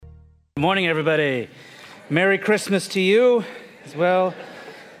Good morning, everybody. Merry Christmas to you as well.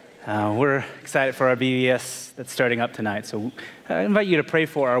 We're excited for our BBS that's starting up tonight. So I invite you to pray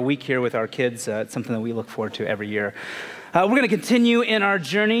for our week here with our kids. It's something that we look forward to every year. We're going to continue in our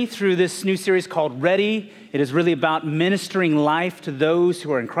journey through this new series called Ready. It is really about ministering life to those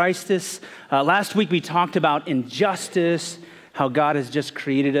who are in crisis. Last week we talked about injustice, how God has just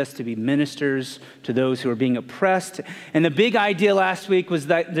created us to be ministers to those who are being oppressed. And the big idea last week was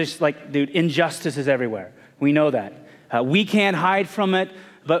that injustice is everywhere. We know that. We can't hide from it,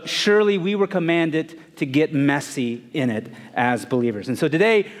 but surely we were commanded to get messy in it as believers. And so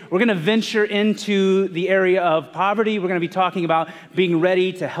today, we're going to venture into the area of poverty. We're going to be talking about being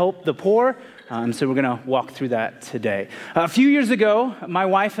ready to help the poor. So we're going to walk through that today. A few years ago, my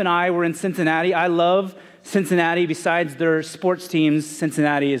wife and I were in Cincinnati. I love Cincinnati. Besides their sports teams,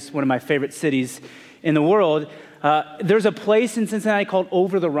 Cincinnati is one of my favorite cities in the world. There's a place in Cincinnati called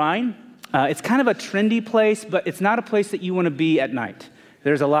Over the Rhine. It's kind of a trendy place, but it's not a place that you want to be at night.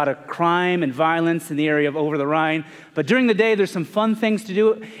 There's a lot of crime and violence in the area of Over the Rhine. But during the day, there's some fun things to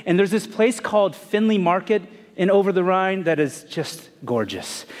do. And there's this place called Finley Market in Over the Rhine that is just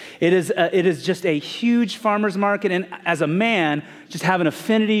gorgeous. It is just a huge farmer's market. And as a man, just have an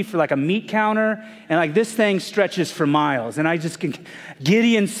affinity for like a meat counter. And like this thing stretches for miles. And I just get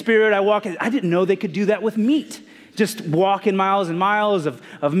giddy in spirit. I didn't know they could do that with meat. Just walking miles and miles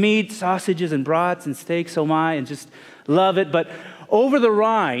of meat, sausages and brats and steaks, oh my, and just love it. But over the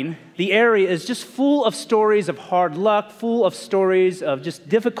Rhine, the area is just full of stories of hard luck, full of stories of just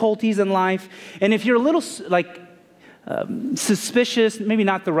difficulties in life. And if you're a little suspicious, maybe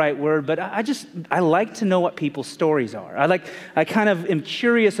not the right word, but I like to know what people's stories are. I kind of am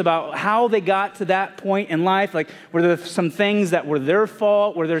curious about how they got to that point in life. Like, were there some things that were their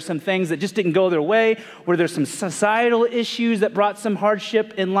fault? Were there some things that just didn't go their way? Were there some societal issues that brought some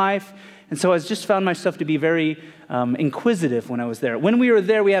hardship in life? And so I just found myself to be very inquisitive when I was there. When we were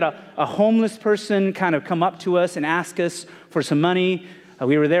there, we had a homeless person kind of come up to us and ask us for some money.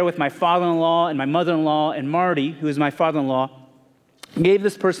 We were there with my father-in-law and my mother-in-law, and Marty, who is my father-in-law, gave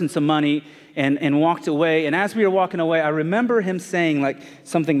this person some money and walked away. And as we were walking away, I remember him saying like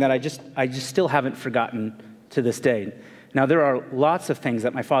something that I just still haven't forgotten to this day. Now, there are lots of things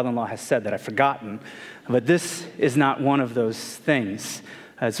that my father-in-law has said that I've forgotten, but this is not one of those things.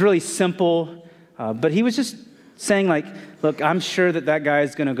 It's really simple, but he was just saying like, look, I'm sure that guy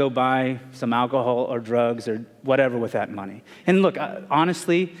is going to go buy some alcohol or drugs or whatever with that money. And look,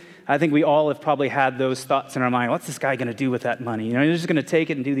 honestly, I think we all have probably had those thoughts in our mind. What's this guy going to do with that money? You know, he's just going to take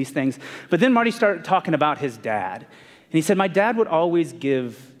it and do these things. But then Marty started talking about his dad. And he said, my dad would always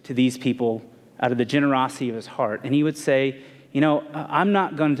give to these people out of the generosity of his heart. And he would say, you know, I'm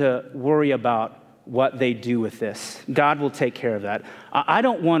not going to worry about what they do with this. God will take care of that. I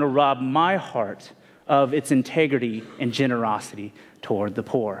don't want to rob my heart of its integrity and generosity toward the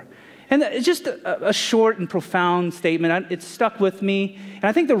poor. And it's just a short and profound statement. It stuck with me. And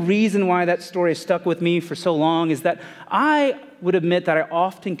I think the reason why that story has stuck with me for so long is that I would admit that I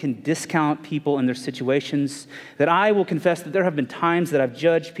often can discount people in their situations, that I will confess that there have been times that I've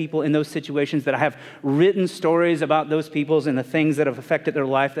judged people in those situations, that I have written stories about those peoples and the things that have affected their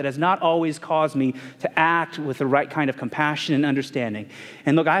life that has not always caused me to act with the right kind of compassion and understanding.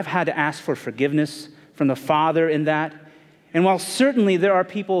 And look, I've had to ask for forgiveness from the Father in that. And while certainly there are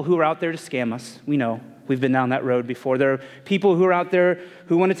people who are out there to scam us, we know, we've been down that road before. There are people who are out there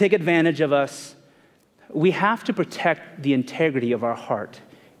who want to take advantage of us. We have to protect the integrity of our heart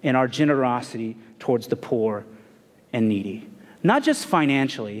and our generosity towards the poor and needy. Not just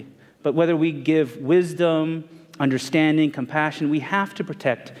financially, but whether we give wisdom, understanding, compassion, we have to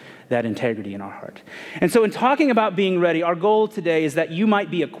protect that integrity in our heart. And so in talking about being ready, our goal today is that you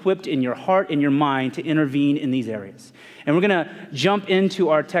might be equipped in your heart and your mind to intervene in these areas. And we're going to jump into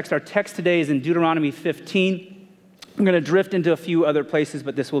our text. Our text today is in Deuteronomy 15. We're going to drift into a few other places,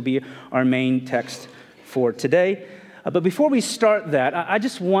 but this will be our main text for today. But before we start that, I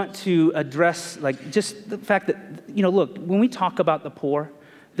just want to address just the fact that, look, when we talk about the poor,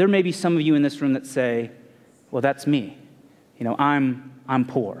 there may be some of you in this room that say, well, that's me. I'm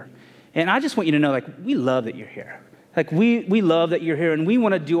poor. And I just want you to know, we love that you're here. We love that you're here, and we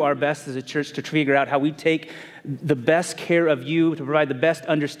want to do our best as a church to figure out how we take the best care of you, to provide the best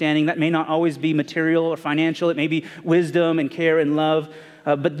understanding. That may not always be material or financial. It may be wisdom and care and love.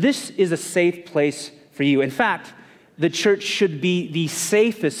 But this is a safe place for you. In fact, the church should be the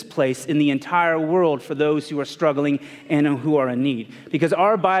safest place in the entire world for those who are struggling and who are in need. Because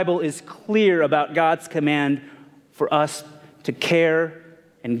our Bible is clear about God's command for us to care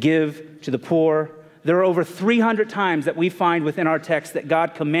and give to the poor, there are over 300 times that we find within our text that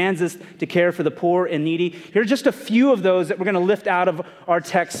God commands us to care for the poor and needy. Here are just a few of those that we're going to lift out of our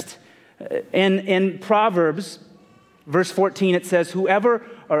text. In Proverbs, verse 14, it says,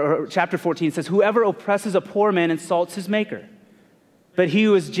 chapter 14, it says, whoever oppresses a poor man insults his maker, but he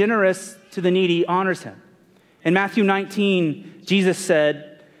who is generous to the needy honors him. In Matthew 19, Jesus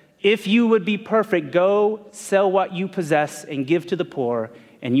said, if you would be perfect, go sell what you possess and give to the poor,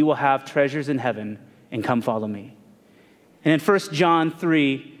 and you will have treasures in heaven, and come follow me. And in 1 John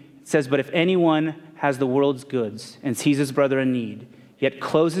 3, it says, but if anyone has the world's goods and sees his brother in need, yet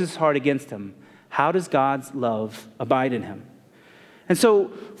closes his heart against him, how does God's love abide in him? And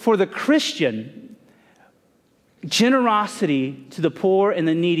so for the Christian, generosity to the poor and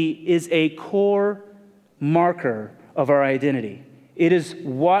the needy is a core marker of our identity. It is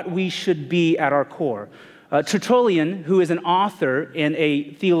what we should be at our core. Tertullian, who is an author and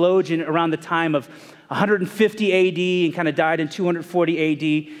a theologian around the time of 150 AD and kind of died in 240 AD,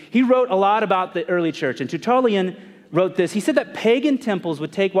 he wrote a lot about the early church. And Tertullian wrote this. He said that pagan temples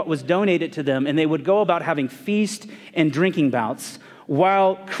would take what was donated to them and they would go about having feast and drinking bouts,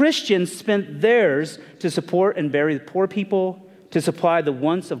 while Christians spent theirs to support and bury the poor people, to supply the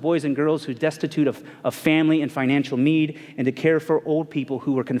wants of boys and girls who destitute of family and financial need, and to care for old people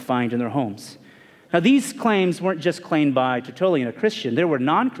who were confined in their homes. Now, these claims weren't just claimed by Tertullian, a Christian. There were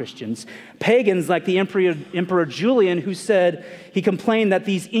non-Christians, pagans like the Emperor Julian, who said, he complained that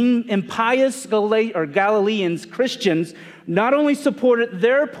these impious Galileans, Christians, not only supported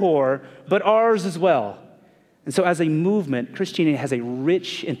their poor, but ours as well. And so as a movement, Christianity has a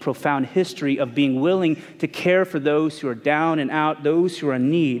rich and profound history of being willing to care for those who are down and out, those who are in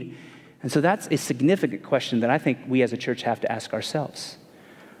need. And so that's a significant question that I think we as a church have to ask ourselves.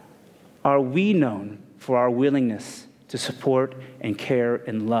 Are we known for our willingness to support and care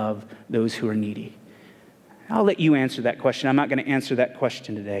and love those who are needy? I'll let you answer that question. I'm not going to answer that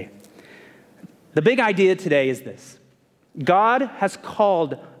question today. The big idea today is this. God has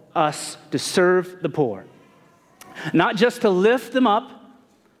called us to serve the poor. Not just to lift them up,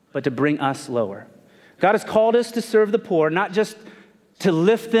 but to bring us lower. God has called us to serve the poor, not just to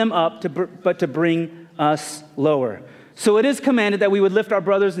lift them up, but to bring us lower. So it is commanded that we would lift our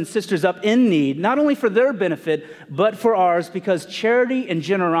brothers and sisters up in need, not only for their benefit, but for ours, because charity and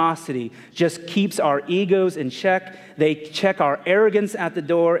generosity just keeps our egos in check. They check our arrogance at the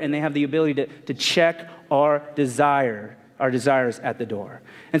door, and they have the ability to check our desires at the door.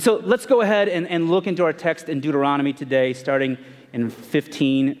 And so let's go ahead and look into our text in Deuteronomy today, starting in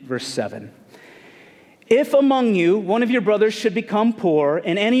 15, verse 7. If among you one of your brothers should become poor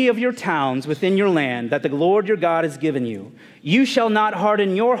in any of your towns within your land that the Lord your God has given you, you shall not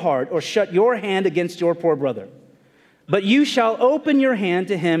harden your heart or shut your hand against your poor brother. But you shall open your hand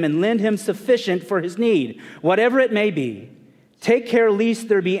to him and lend him sufficient for his need, whatever it may be. Take care lest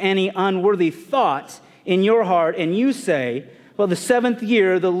there be any unworthy thought in your heart, and you say, well, the 7th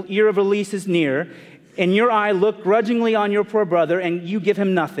year, the year of release is near, and your eye look grudgingly on your poor brother, and you give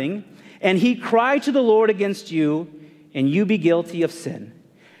him nothing, and he cry to the Lord against you, and you be guilty of sin.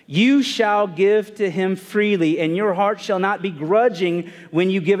 You shall give to him freely, and your heart shall not be grudging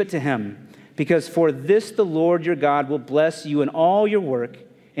when you give it to him, because for this the Lord your God will bless you in all your work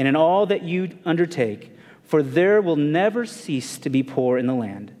and in all that you undertake, for there will never cease to be poor in the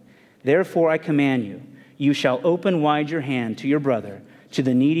land. Therefore I command you, you shall open wide your hand to your brother, to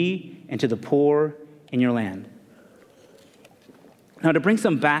the needy, and to the poor in your land. Now, to bring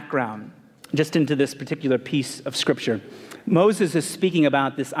some background just into this particular piece of Scripture, Moses is speaking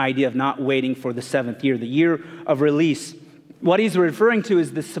about this idea of not waiting for the 7th year, the year of release. What he's referring to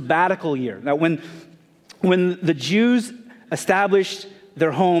is the sabbatical year. Now, when the Jews established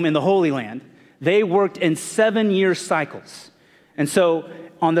their home in the Holy Land, they worked in 7-year cycles. And so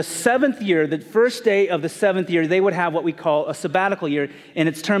on the 7th year, the first day of the 7th year, they would have what we call a sabbatical year, and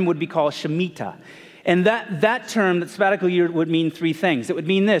its term would be called Shemitah. And that term, that sabbatical year, would mean 3 things. It would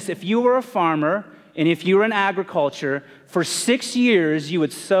mean this: if you were a farmer and if you were in agriculture, for 6 years you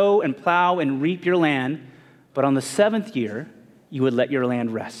would sow and plow and reap your land, but on the 7th year, you would let your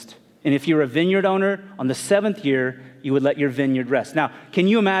land rest. And if you're a vineyard owner, on the 7th year, you would let your vineyard rest. Now, can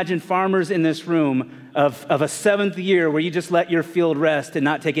you imagine farmers in this room of a 7th year where you just let your field rest and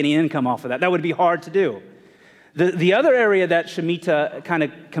not take any income off of that? That would be hard to do. The other area that Shemitah kind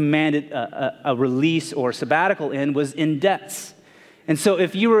of commanded a release or sabbatical in was in debts. And so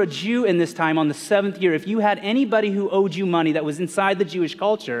if you were a Jew in this time on the 7th year, if you had anybody who owed you money that was inside the Jewish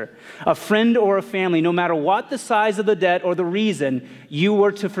culture, a friend or a family, no matter what the size of the debt or the reason, you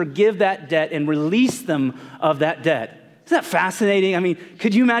were to forgive that debt and release them of that debt. Isn't that fascinating? I mean,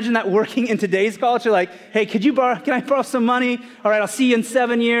 could you imagine that working in today's culture? Like, hey, can I borrow some money? All right, I'll see you in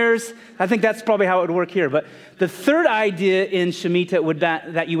 7 years. I think that's probably how it would work here. But the third idea in Shemitah would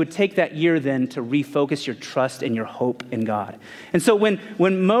that you would take that year then to refocus your trust and your hope in God. And so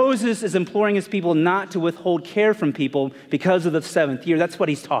when Moses is imploring his people not to withhold care from people because of the seventh year, that's what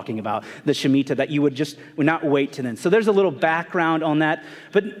he's talking about, the Shemitah, that you would not wait to then. So there's a little background on that.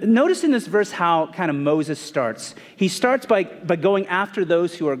 But notice in this verse how kind of Moses starts. He starts by going after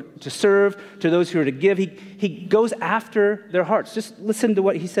those who are to serve, to those who are to give. He goes after their hearts. Just listen to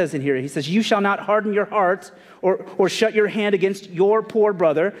what he says in here. He says, you shall not harden your heart or shut your hand against your poor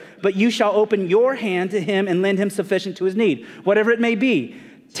brother, but you shall open your hand to him and lend him sufficient to his need, whatever it may be.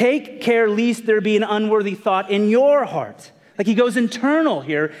 Take care lest there be an unworthy thought in your heart. Like he goes internal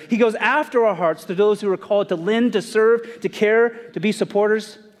here. He goes after our hearts to those who are called to lend, to serve, to care, to be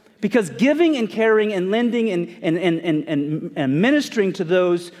supporters. Because giving and caring and lending and ministering to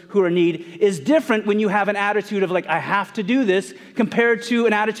those who are in need is different when you have an attitude of like, I have to do this, compared to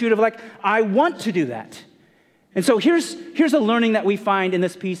an attitude of like, I want to do that. And so here's a learning that we find in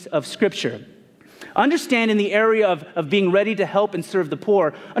this piece of Scripture. Understand in the area of being ready to help and serve the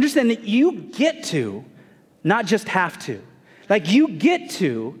poor, understand that you get to, not just have to. Like you get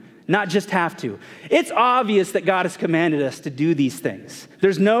to, not just have to. It's obvious that God has commanded us to do these things.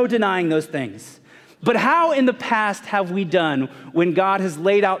 There's no denying those things. But how in the past have we done when God has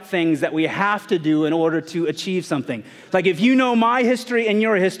laid out things that we have to do in order to achieve something? Like if you know my history and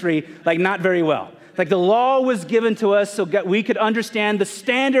your history, like not very well. Like the law was given to us so we could understand the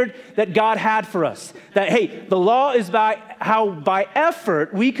standard that God had for us. That, hey, the law is how by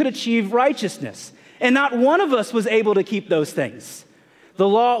effort we could achieve righteousness. And not one of us was able to keep those things. The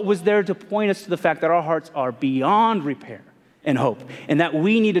law was there to point us to the fact that our hearts are beyond repair and hope, and that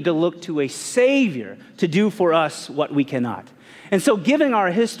we needed to look to a Savior to do for us what we cannot. And so given our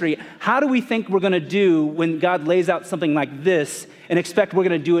history, how do we think we're going to do when God lays out something like this and expect we're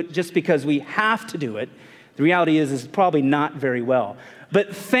going to do it just because we have to do it? The reality is probably not very well.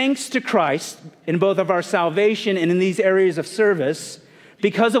 But thanks to Christ, in both of our salvation and in these areas of service,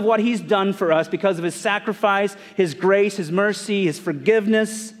 because of what he's done for us, because of his sacrifice, his grace, his mercy, his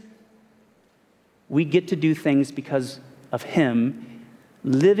forgiveness, we get to do things because of him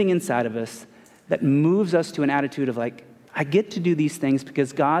living inside of us that moves us to an attitude of like, I get to do these things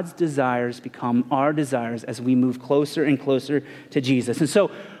because God's desires become our desires as we move closer and closer to Jesus. And so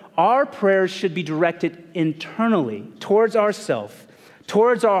our prayers should be directed internally towards ourselves,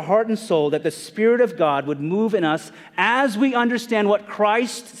 towards our heart and soul, that the Spirit of God would move in us as we understand what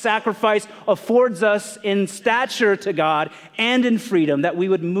Christ's sacrifice affords us in stature to God and in freedom, that we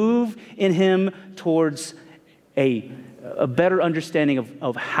would move in him towards a better understanding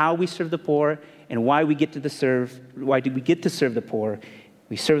of how we serve the poor and why do we get to serve the poor.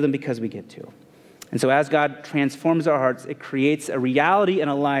 We serve them because we get to. And so as God transforms our hearts, it creates a reality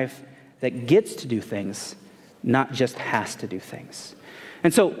and a life that gets to do things, not just has to do things.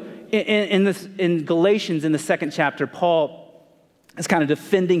 And so in Galatians, in the second chapter, Paul is kind of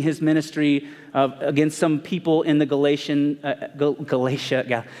defending his ministry against some people in the Galatia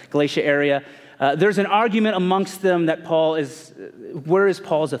area. There's an argument amongst them that where is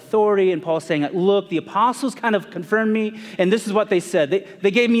Paul's authority? And Paul's saying, look, the apostles kind of confirmed me, and this is what they said. They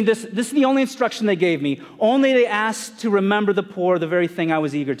gave me this is the only instruction they gave me. Only they asked to remember the poor, the very thing I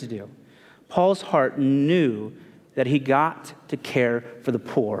was eager to do. Paul's heart knew that he got to care for the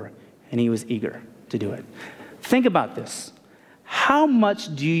poor, and he was eager to do it. Think about this. How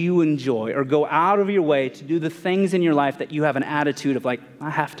much do you enjoy or go out of your way to do the things in your life that you have an attitude of like, I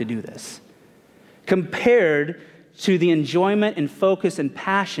have to do this, compared to the enjoyment and focus and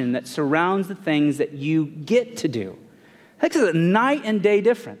passion that surrounds the things that you get to do? That's a night and day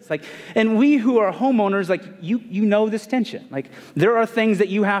difference. And we who are homeowners, you know this tension. There are things that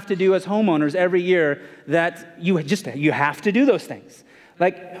you have to do as homeowners every year that you have to do those things.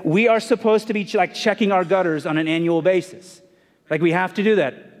 We are supposed to be checking our gutters on an annual basis. We have to do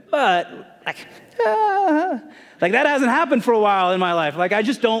that. But that hasn't happened for a while in my life. I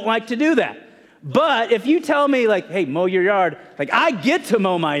just don't like to do that. But if you tell me, hey, mow your yard, I get to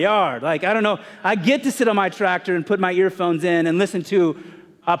mow my yard. I don't know, I get to sit on my tractor and put my earphones in and listen to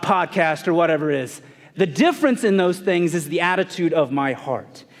a podcast or whatever it is. The difference in those things is the attitude of my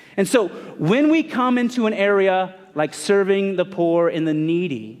heart. And so when we come into an area like serving the poor and the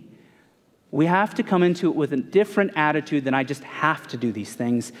needy, we have to come into it with a different attitude than I just have to do these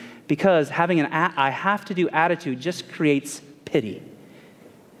things, because having an I have to do attitude just creates pity.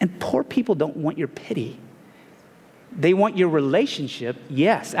 And poor people don't want your pity. They want your relationship,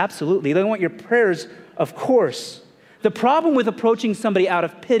 yes, absolutely. They want your prayers, of course. the problem with approaching somebody out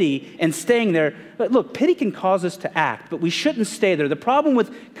of pity and staying there, look, pity can cause us to act, but we shouldn't stay there. The problem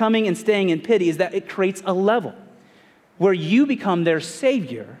with coming and staying in pity is that it creates a level where you become their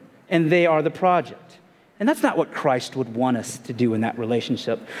savior and they are the project. And that's not what Christ would want us to do in that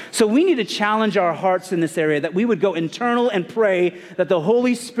relationship. So we need to challenge our hearts in this area, that we would go internal and pray that the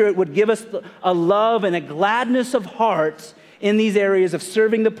Holy Spirit would give us a love and a gladness of heart in these areas of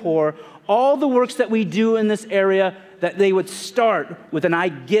serving the poor. All the works that we do in this area, that they would start with an I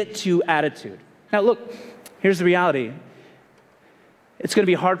get to attitude. Now look, here's the reality. It's going to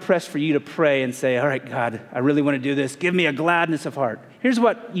be hard-pressed for you to pray and say, all right, God, I really want to do this. Give me a gladness of heart. Here's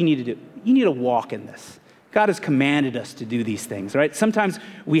what you need to do. You need to walk in this. God has commanded us to do these things, right? Sometimes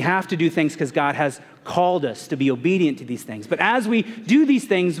we have to do things because God has called us to be obedient to these things. But as we do these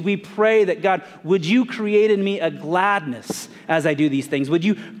things, we pray that, God, would you create in me a gladness as I do these things? Would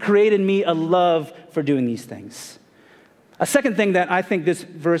you create in me a love for doing these things? A second thing that I think this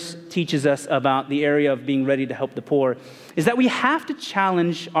verse teaches us about the area of being ready to help the poor is that we have to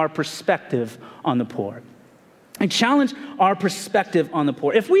challenge our perspective on the poor. And challenge our perspective on the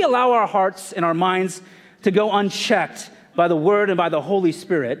poor. If we allow our hearts and our minds to go unchecked by the Word and by the Holy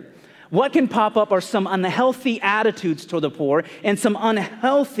Spirit, what can pop up are some unhealthy attitudes toward the poor and some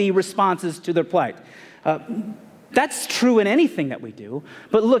unhealthy responses to their plight. That's true in anything that we do,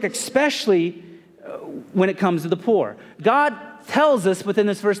 but look, especially when it comes to the poor. God tells us within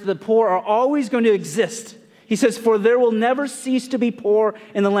this verse that the poor are always going to exist. He says, for there will never cease to be poor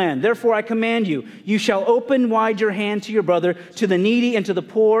in the land. Therefore, I command you, you shall open wide your hand to your brother, to the needy and to the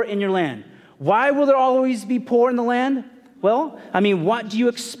poor in your land. Why will there always be poor in the land? Well, what do you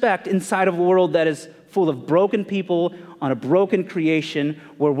expect inside of a world that is full of broken people on a broken creation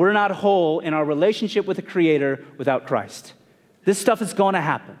where we're not whole in our relationship with the Creator without Christ? This stuff is going to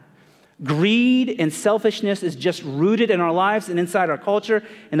happen. Greed and selfishness is just rooted in our lives and inside our culture,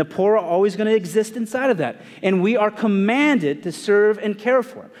 and the poor are always going to exist inside of that. And we are commanded to serve and care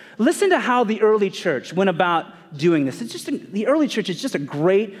for them. Listen to how the early church went about doing this. The early church is just a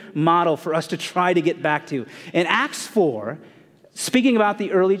great model for us to try to get back to. In Acts 4, speaking about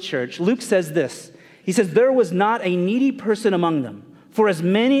the early church, Luke says this. He says, there was not a needy person among them, for as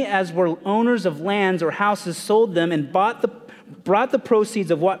many as were owners of lands or houses sold them and brought the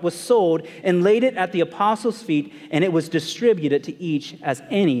proceeds of what was sold and laid it at the apostles' feet, and it was distributed to each as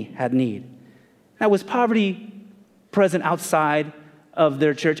any had need. Now, was poverty present outside of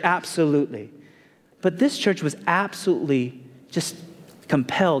their church? Absolutely. But this church was absolutely just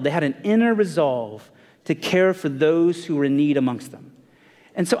compelled. They had an inner resolve to care for those who were in need amongst them.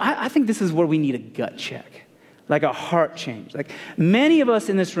 And so I think this is where we need a gut check. Like a heart change. Like many of us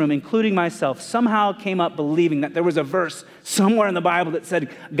in this room, including myself, somehow came up believing that there was a verse somewhere in the Bible that said,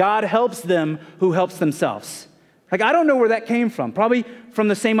 God helps them who helps themselves. Like, I don't know where that came from. Probably from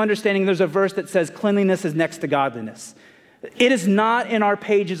the same understanding there's a verse that says cleanliness is next to godliness. It is not in our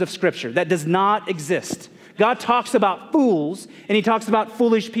pages of Scripture. That does not exist. God talks about fools, and he talks about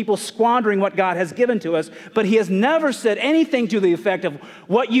foolish people squandering what God has given to us, but he has never said anything to the effect of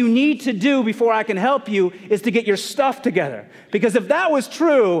what you need to do before I can help you is to get your stuff together. Because if that was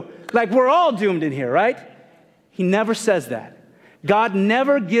true, like we're all doomed in here, right? He never says that. God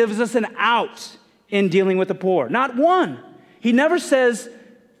never gives us an out in dealing with the poor. Not one. He never says,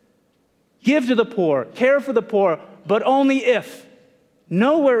 give to the poor, care for the poor, but only if.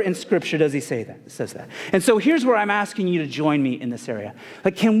 Nowhere in Scripture does he say that. It says that. And so here's where I'm asking you to join me in this area.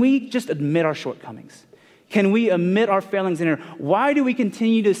 Like, can we just admit our shortcomings? Can we admit our failings in here? Why do we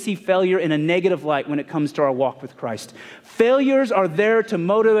continue to see failure in a negative light when it comes to our walk with Christ? Failures are there to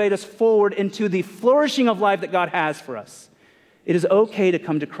motivate us forward into the flourishing of life that God has for us. It is okay to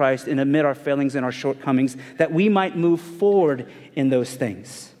come to Christ and admit our failings and our shortcomings that we might move forward in those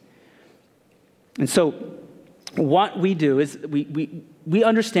things. And so what we do is we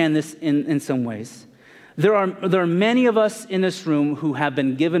understand this in some ways. There are many of us in this room who have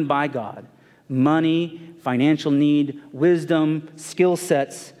been given by God money, financial need, wisdom, skill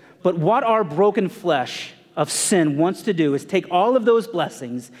sets. But what our broken flesh of sin wants to do is take all of those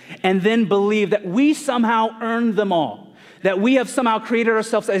blessings and then believe that we somehow earned them all, that we have somehow created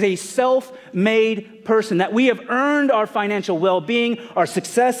ourselves as a self-made person, that we have earned our financial well-being, our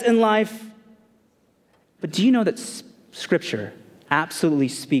success in life. But do you know that Scripture absolutely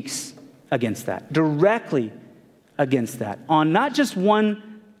speaks against that, directly against that, on not just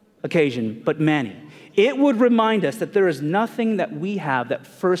one occasion, but many? It would remind us that there is nothing that we have that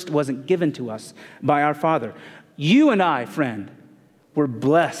first wasn't given to us by our Father. You and I, friend, were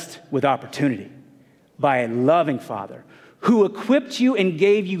blessed with opportunity by a loving Father who equipped you and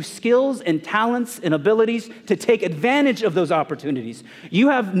gave you skills and talents and abilities to take advantage of those opportunities. You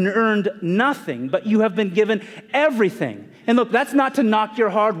have earned nothing, but you have been given everything. And look, that's not to knock your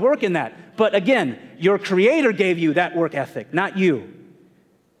hard work in that. But again, your Creator gave you that work ethic, not you.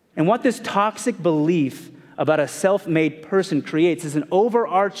 And what this toxic belief about a self-made person creates is an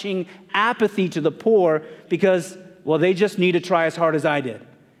overarching apathy to the poor because, well, they just need to try as hard as I did.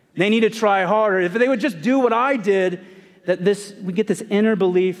 They need to try harder. If they would just do what I did, we get this inner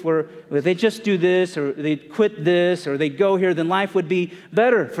belief where if they just do this or they quit this or they go here, then life would be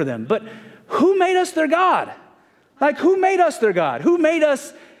better for them. But who made us their God? Like, who made us their God? Who made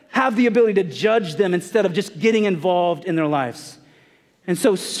us have the ability to judge them instead of just getting involved in their lives? And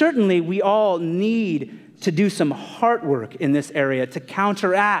so certainly we all need to do some heart work in this area to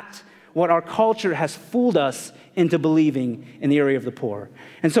counteract what our culture has fooled us into believing in the area of the poor.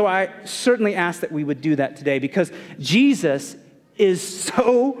 And so I certainly ask that we would do that today because Jesus is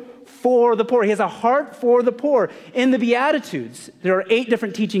so for the poor. He has a heart for the poor. In the Beatitudes, there are 8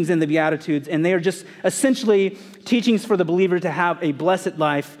 different teachings in the Beatitudes, and they are just essentially teachings for the believer to have a blessed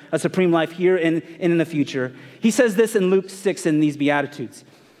life, a supreme life here and in the future. He says this in Luke 6 in these Beatitudes.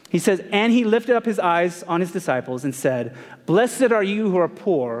 He says, "And he lifted up his eyes on his disciples and said, 'Blessed are you who are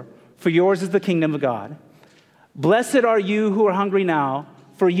poor, for yours is the kingdom of God. Blessed are you who are hungry now,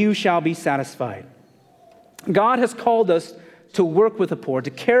 for you shall be satisfied.'" God has called us to work with the poor, to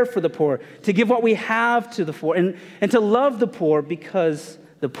care for the poor, to give what we have to the poor, and to love the poor because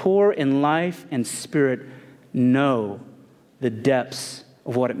the poor in life and spirit know the depths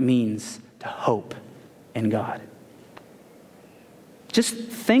of what it means to hope in God. Just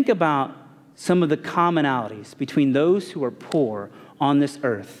think about some of the commonalities between those who are poor on this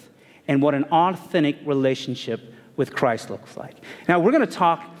earth and what an authentic relationship with Christ looks like. Now, we're going to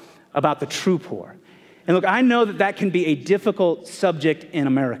talk about the true poor. And look, I know that that can be a difficult subject in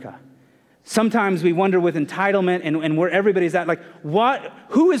America. Sometimes we wonder with entitlement and where everybody's at, like,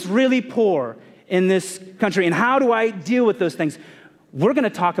 who is really poor in this country, and how do I deal with those things? We're going to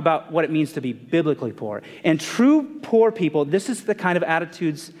talk about what it means to be biblically poor. And true poor people, this is the kind of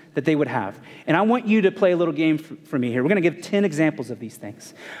attitudes that they would have. And I want you to play a little game for me here. We're going to give 10 examples of these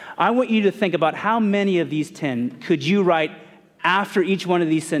things. I want you to think about how many of these 10 could you write after each one of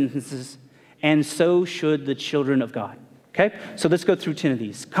these sentences, and so should the children of God. Okay? So let's go through 10 of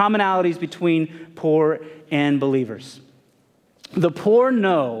these. Commonalities between poor and believers. The poor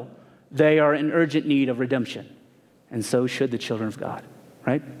know they are in urgent need of redemption, and so should the children of God,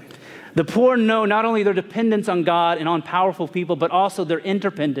 right? The poor know not only their dependence on God and on powerful people, but also their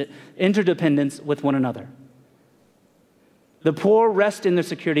interdependence with one another. The poor rest in their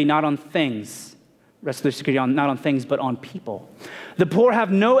security not on things, not on things, but on people. The poor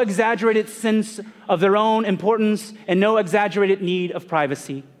have no exaggerated sense of their own importance and no exaggerated need of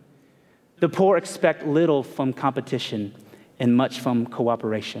privacy. The poor expect little from competition and much from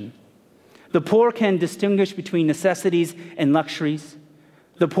cooperation. The poor can distinguish between necessities and luxuries.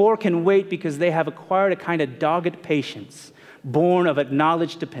 The poor can wait because they have acquired a kind of dogged patience, born of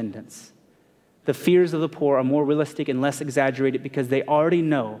acknowledged dependence. The fears of the poor are more realistic and less exaggerated because they already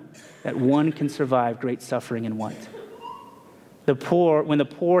know that one can survive great suffering and want. When the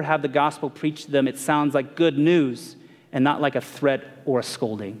poor have the gospel preached to them, it sounds like good news and not like a threat or a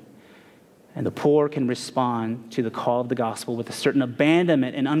scolding. And the poor can respond to the call of the gospel with a certain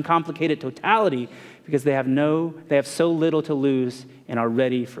abandonment and uncomplicated totality because they have so little to lose and are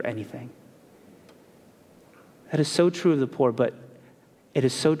ready for anything. That is so true of the poor, but it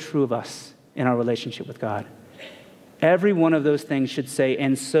is so true of us in our relationship with God. Every one of those things should say,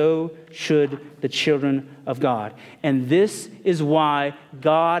 and so should the children of God. And this is why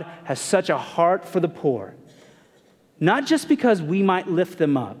God has such a heart for the poor. Not just because we might lift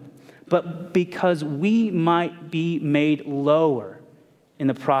them up, but because we might be made lower in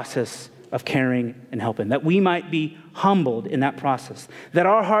the process of caring and helping, that we might be humbled in that process, that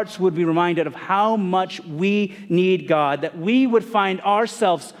our hearts would be reminded of how much we need God, that we would find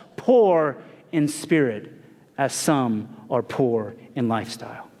ourselves poor in spirit as some are poor in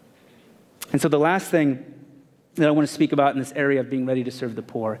lifestyle. And so the last thing that I want to speak about in this area of being ready to serve the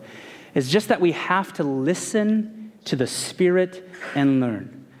poor is just that we have to listen to the Spirit and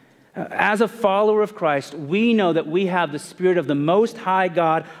learn. As a follower of Christ, we know that we have the Spirit of the Most High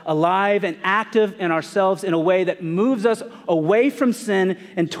God alive and active in ourselves in a way that moves us away from sin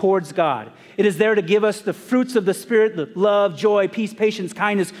and towards God. It is there to give us the fruits of the Spirit, the love, joy, peace, patience,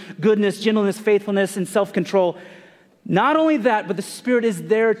 kindness, goodness, gentleness, faithfulness, and self-control. Not only that, but the Spirit is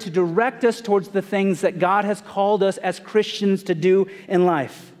there to direct us towards the things that God has called us as Christians to do in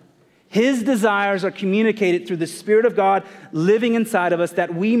life. His desires are communicated through the Spirit of God living inside of us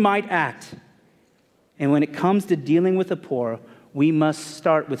that we might act. And when it comes to dealing with the poor, we must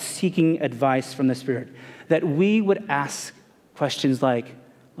start with seeking advice from the Spirit. That we would ask questions like,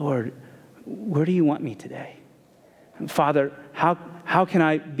 Lord, where do you want me today? Father, how can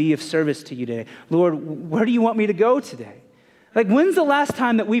I be of service to you today? Lord, where do you want me to go today? Like, when's the last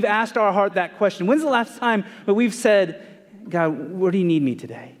time that we've asked our heart that question? When's the last time that we've said, God, where do you need me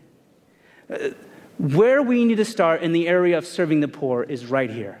today? Where we need to start in the area of serving the poor is right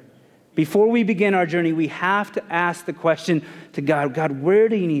here. Before we begin our journey, we have to ask the question to God, God, where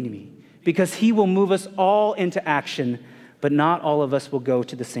do you need me? Because he will move us all into action, but not all of us will go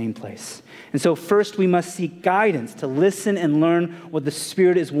to the same place. And so first we must seek guidance to listen and learn what the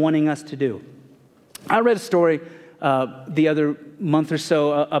Spirit is wanting us to do. I read a story the other month or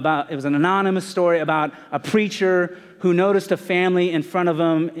so it was an anonymous story about a preacher who noticed a family in front of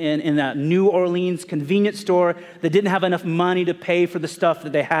him in that New Orleans convenience store that didn't have enough money to pay for the stuff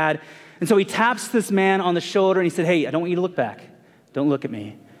that they had. And so he taps this man on the shoulder and he said, hey, I don't want you to look back. Don't look at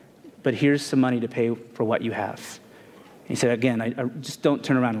me. But here's some money to pay for what you have. And he said, again, I just don't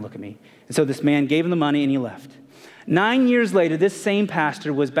turn around and look at me. And so this man gave him the money and he left. 9 years later, this same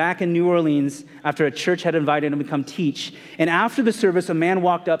pastor was back in New Orleans after a church had invited him to come teach. And after the service, a man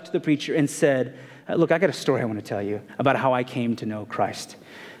walked up to the preacher and said, look, I got a story I want to tell you about how I came to know Christ.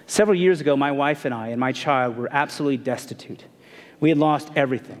 Several years ago, my wife and I and my child were absolutely destitute. We had lost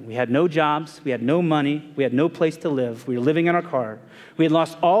everything. We had no jobs. We had no money. We had no place to live. We were living in our car. We had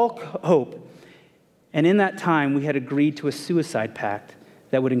lost all hope. And in that time, we had agreed to a suicide pact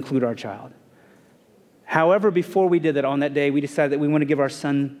that would include our child. However, before we did that, on that day, we decided that we want to give our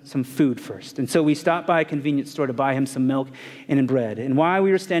son some food first. And so we stopped by a convenience store to buy him some milk and bread. And while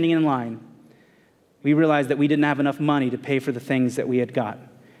we were standing in line, we realized that we didn't have enough money to pay for the things that we had got.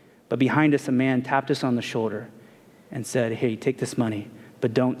 But behind us, a man tapped us on the shoulder and said, hey, take this money,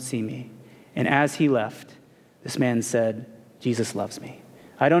 but don't see me. And as he left, this man said, Jesus loves me.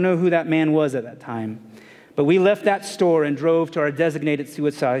 I don't know who that man was at that time, but we left that store and drove to our designated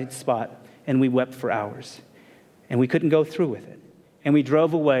suicide spot. And we wept for hours. And we couldn't go through with it. And we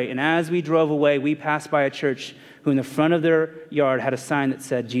drove away. And as we drove away, we passed by a church who in the front of their yard had a sign that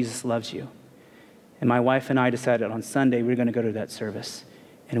said, Jesus loves you. And my wife and I decided on Sunday we were going to go to that service.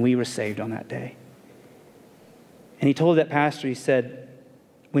 And we were saved on that day. And he told that pastor, he said,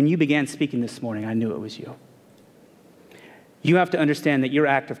 when you began speaking this morning, I knew it was you. You have to understand that your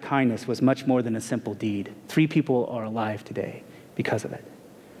act of kindness was much more than a simple deed. 3 people are alive today because of it.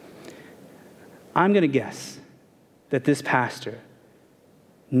 I'm going to guess that this pastor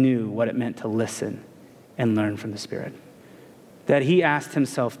knew what it meant to listen and learn from the Spirit. That he asked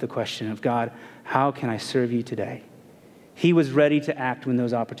himself the question of, God, how can I serve you today? He was ready to act when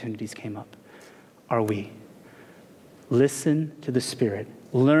those opportunities came up. Are we? Listen to the Spirit.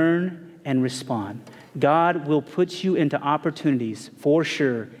 Learn and respond. God will put you into opportunities for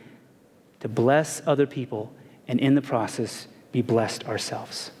sure to bless other people and in the process be blessed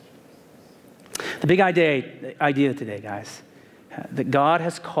ourselves. The big idea today, guys, that God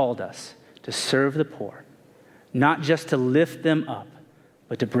has called us to serve the poor, not just to lift them up,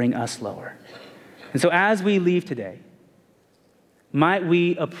 but to bring us lower. And so as we leave today, might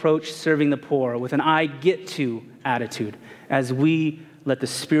we approach serving the poor with an I get to attitude as we let the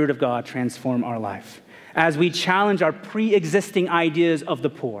Spirit of God transform our life, as we challenge our pre-existing ideas of the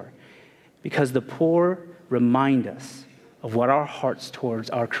poor, because the poor remind us of what our hearts towards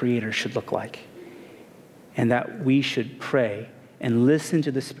our Creator should look like, and that we should pray and listen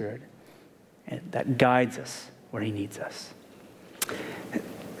to the Spirit that guides us where He needs us.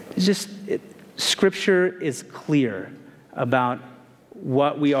 Scripture is clear about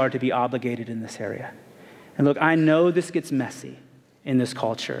what we are to be obligated in this area. And look, I know this gets messy in this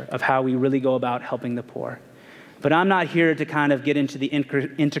culture of how we really go about helping the poor. But I'm not here to kind of get into the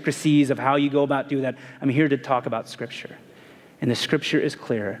intricacies of how you go about doing that. I'm here to talk about Scripture. And the Scripture is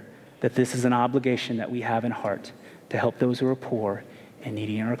clear that this is an obligation that we have in heart to help those who are poor and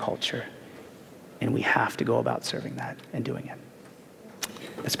needy in our culture. And we have to go about serving that and doing it.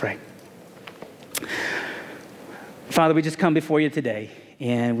 Let's pray. Father, we just come before you today,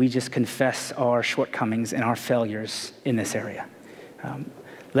 and we just confess our shortcomings and our failures in this area.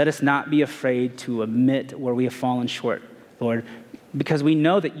 Let us not be afraid to admit where we have fallen short, Lord, because we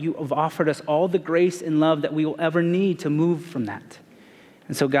know that you have offered us all the grace and love that we will ever need to move from that.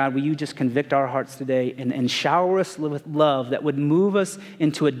 And so, God, will you just convict our hearts today and shower us with love that would move us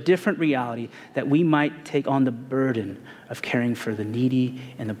into a different reality, that we might take on the burden of caring for the needy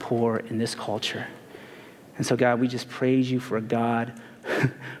and the poor in this culture. And so, God, we just praise you for a God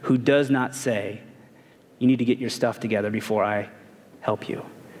who who does not say, you need to get your stuff together before I help you.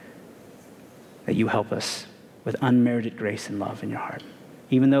 That you help us with unmerited grace and love in your heart,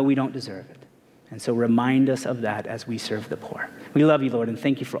 even though we don't deserve it. And so remind us of that as we serve the poor. We love you, Lord, and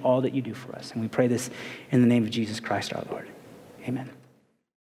thank you for all that you do for us. And we pray this in the name of Jesus Christ our Lord. Amen.